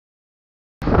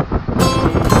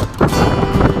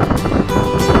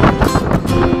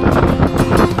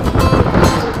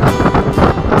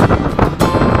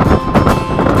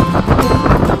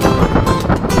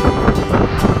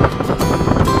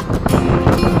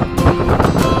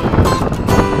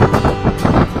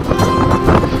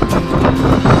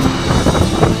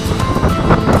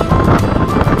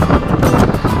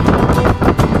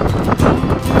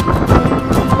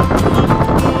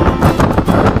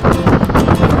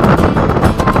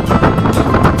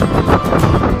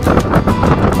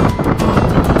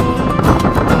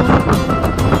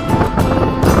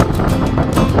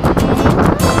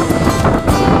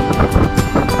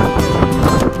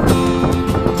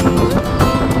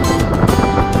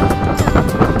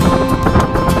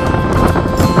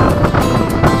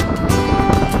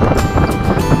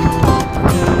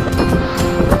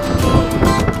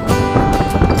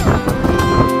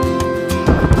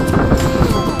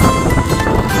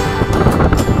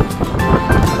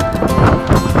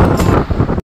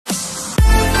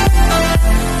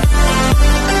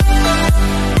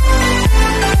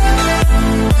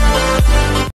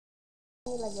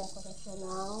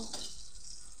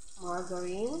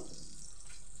margarine,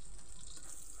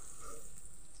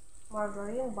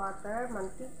 butter,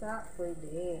 mantika,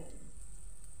 pwede.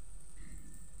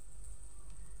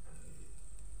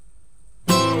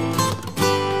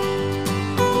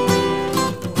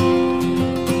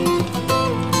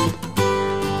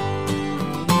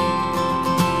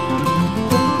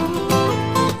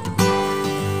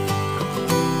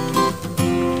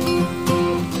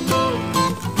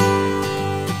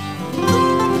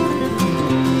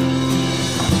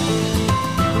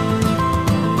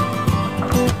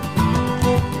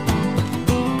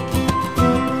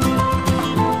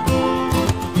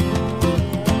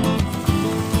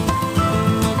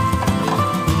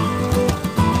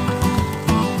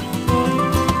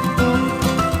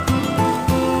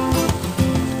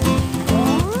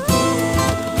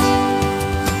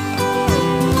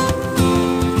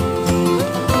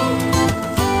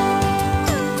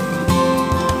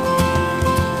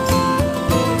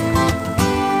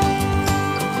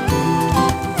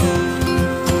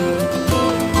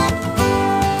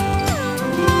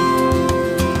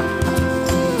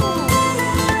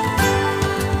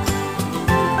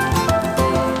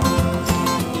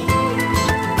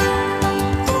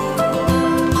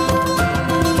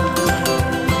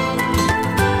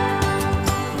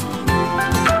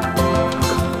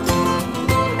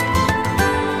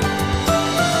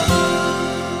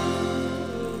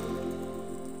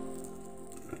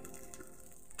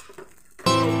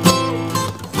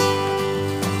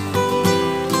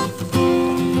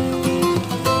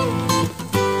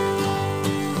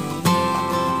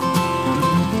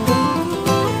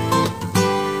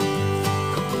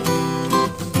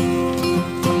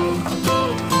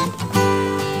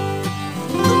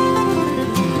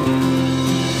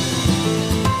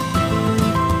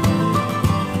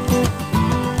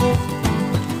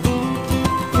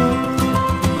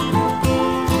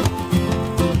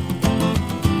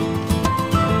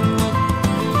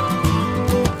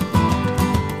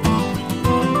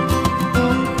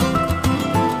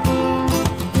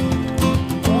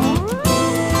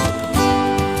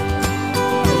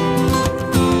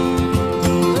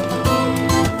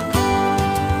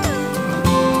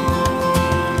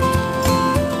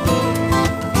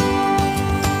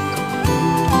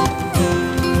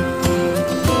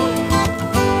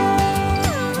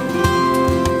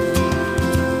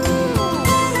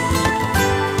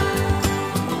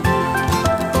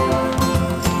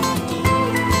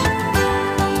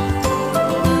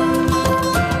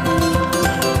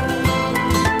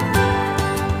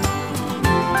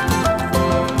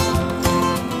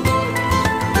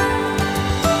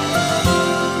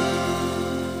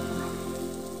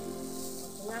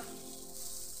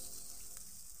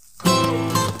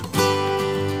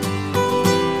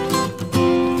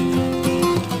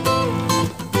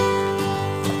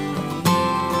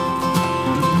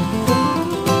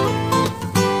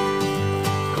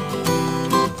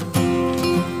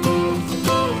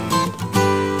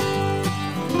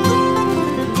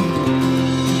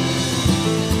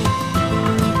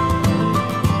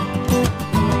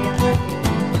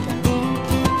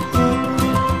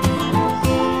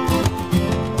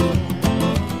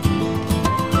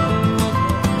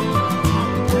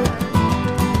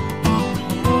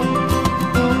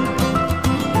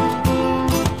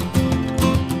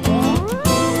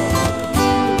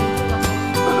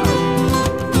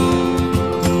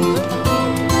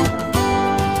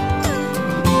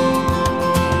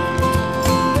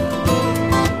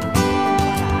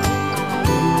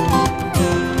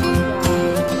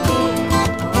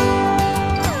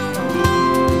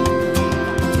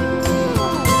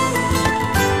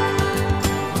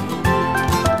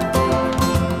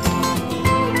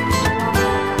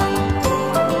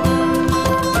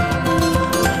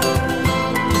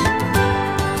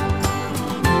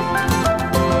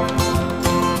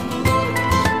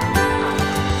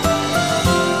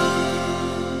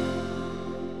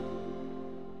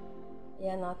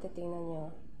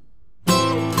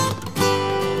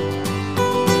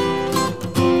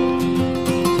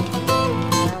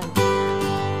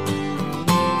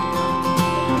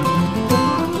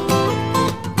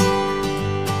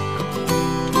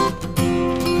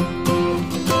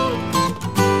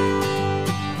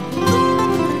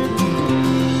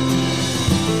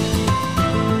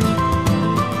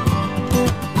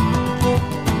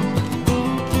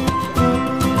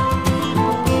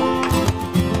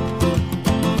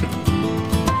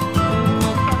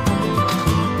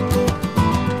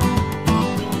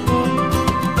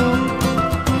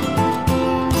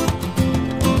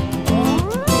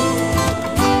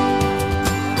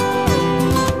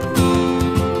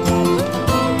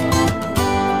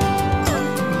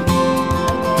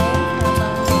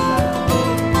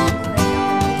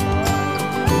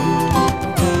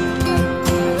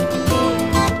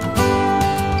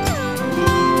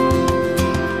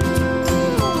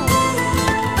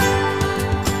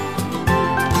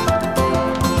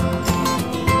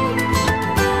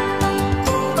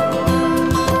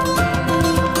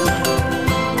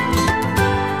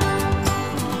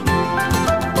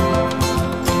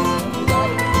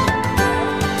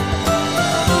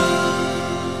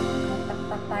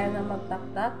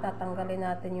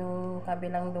 natin yung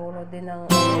kabilang dulo din ng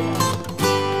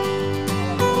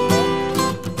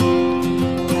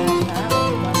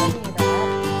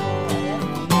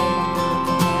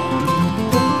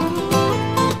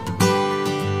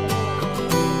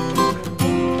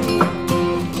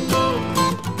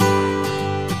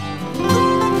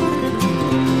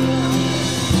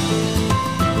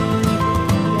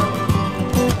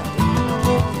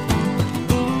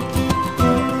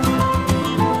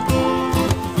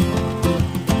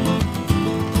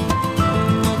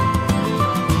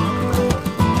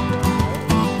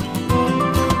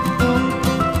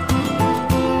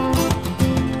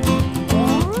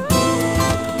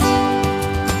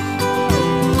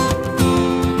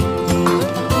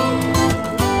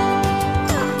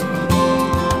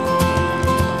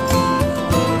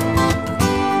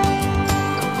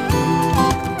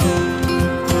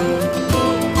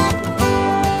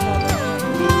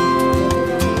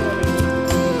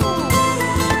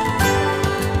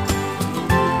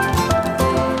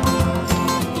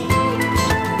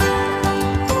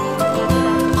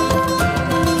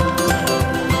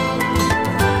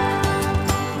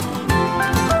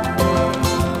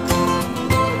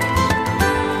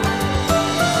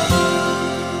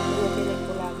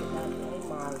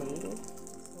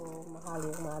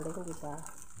maling, di ba?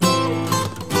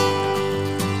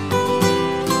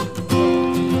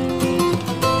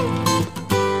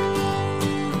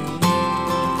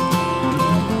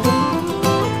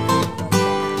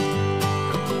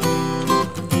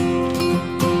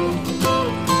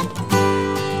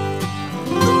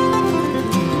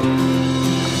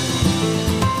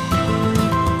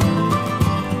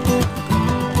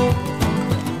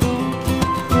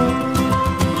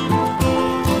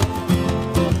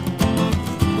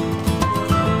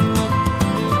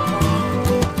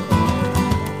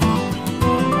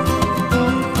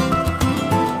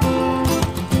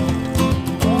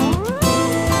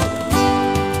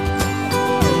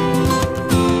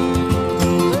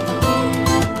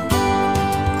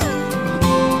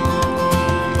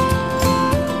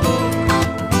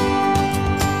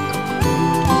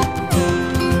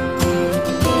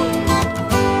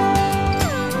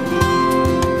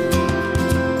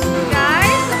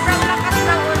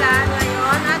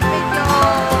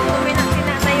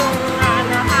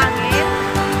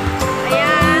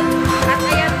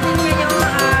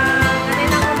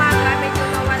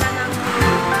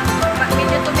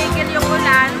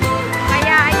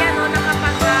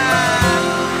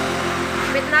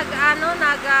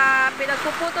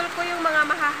 Pinagpuputol ko yung mga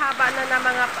mahahaba na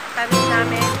mga tanim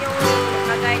namin, yung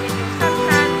kagaya niyo yung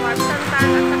santan, santan,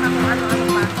 at saka kung ano-ano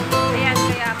pa. Ayan,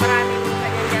 kaya maraming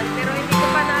ganyan yan. Pero hindi ko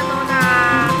pa na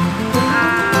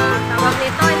tawag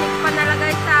nito, hindi ko pa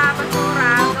nalagay sa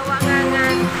basura. Gawa nga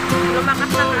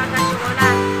lumakas na agad yung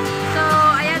ulan. So,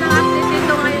 ayan ang update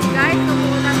dito ngayon guys.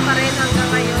 Tumuulan pa rin hanggang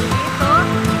ngayon dito.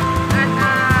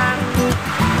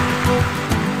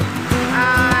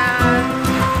 At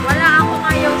wala ako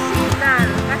ngayong signal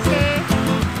kasi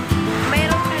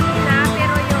mayroon kanina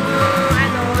pero yung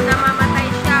namamatay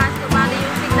siya. So bali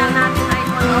yung signal natin ay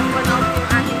on off yung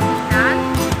ating signal.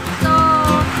 So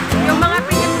yung mga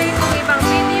piniplay kong ibang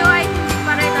video ay hindi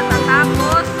pa rin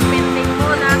natatapos. Pending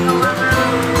muna gawa nga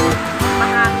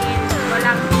mahangin.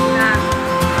 Walang signal.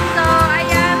 So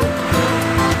ayan.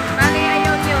 Bali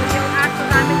ayun yung aso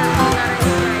namin na signal rin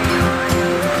siya.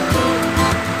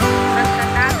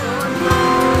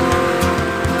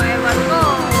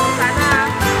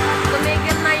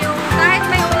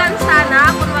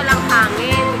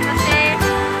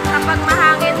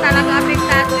 Talaga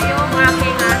apektado yung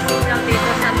aking signal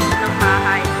dito sa loob ng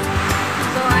bahay.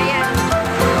 So, ayan yung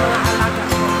mga alaga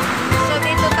ko. So,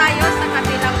 dito tayo sa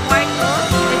kabilang kwarto.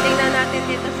 Titingnan natin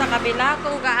dito sa kabila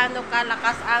kung gaano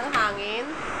kalakas ang hangin.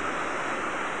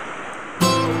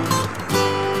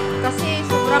 Kasi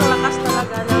sobrang lakas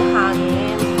talaga ng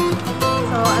hangin.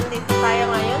 So, andito tayo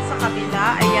ngayon sa kabila.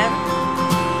 Ayan.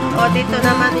 O, dito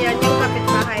naman yan yung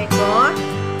kapitbahay ko.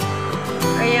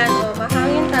 Ayan,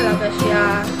 mahangin talaga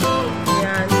siya.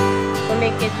 Ayan,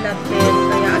 kumikidlat din.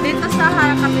 Kaya, dito sa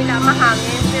kabila,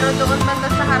 mahangin. Pero doon banda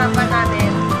sa harapan namin,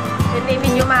 hindi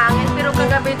medyo mahangin. Pero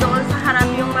kagabi doon sa harap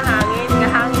yung mahangin.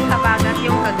 Kahangin habagat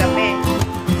yung kagabi.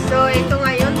 So, ito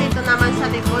ngayon, dito naman sa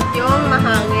likod yung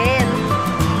mahangin.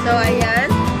 So, ayan.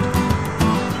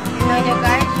 Tingnan nyo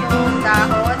guys, yung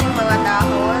dahon, yung mga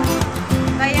dahon.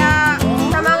 Kaya,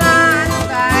 sa mga,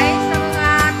 guys, sa mga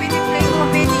piniplay ko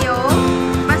video,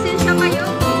 kayo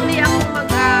kung muli akong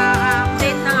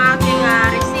mag-update ng aking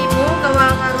resibo.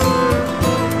 Gawa ng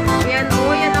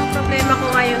yan ang problema ko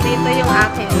ngayon dito yung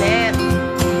aking net.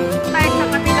 Tayo sa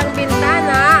kabilang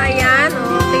bintana, ayan,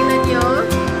 tingnan nyo.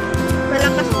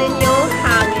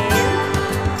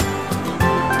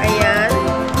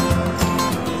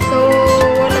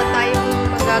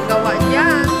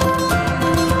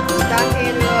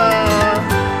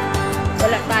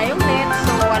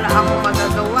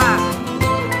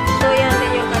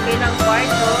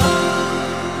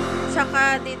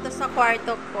 dito sa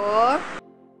kwarto ko.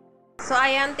 So,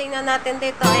 ayan, tingnan natin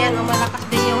dito. Ayan, malakas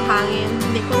din yung hangin.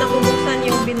 Hindi ko nabubuksan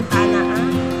yung bintana,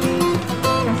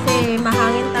 kasi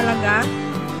mahangin talaga.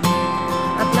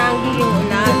 At nanggi yung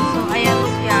ulan. So, ayan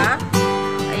siya.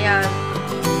 Ayan.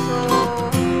 So,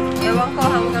 ewan ko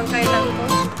hanggang kailan to.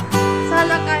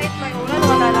 Sana kahit may ulan,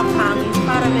 wala lang hangin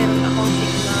para meron akong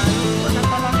signal. Wala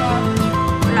talaga.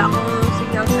 Wala akong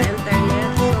signal sa internet.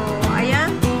 So,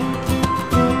 ayan.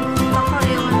 Ako,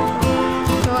 ewan ko.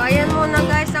 So, ayan muna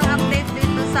guys ang update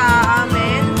dito sa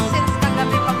amin. Since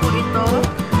kagabi pa po ito.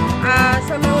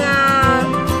 Sa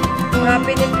mga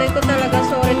piniply ko talaga,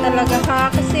 sorry talaga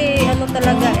ha. Kasi ano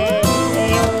talaga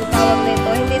yung tawag nito.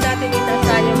 Hindi natin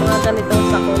inasahan yung mga ganitong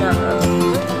sakuna.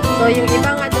 So, yung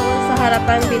iba nga doon sa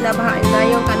harapan, binabahaan na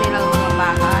yung kanilang mga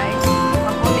bahay.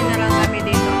 Makunin na lang kami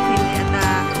dito. Hindi at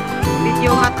medyo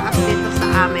mataas dito sa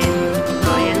amin.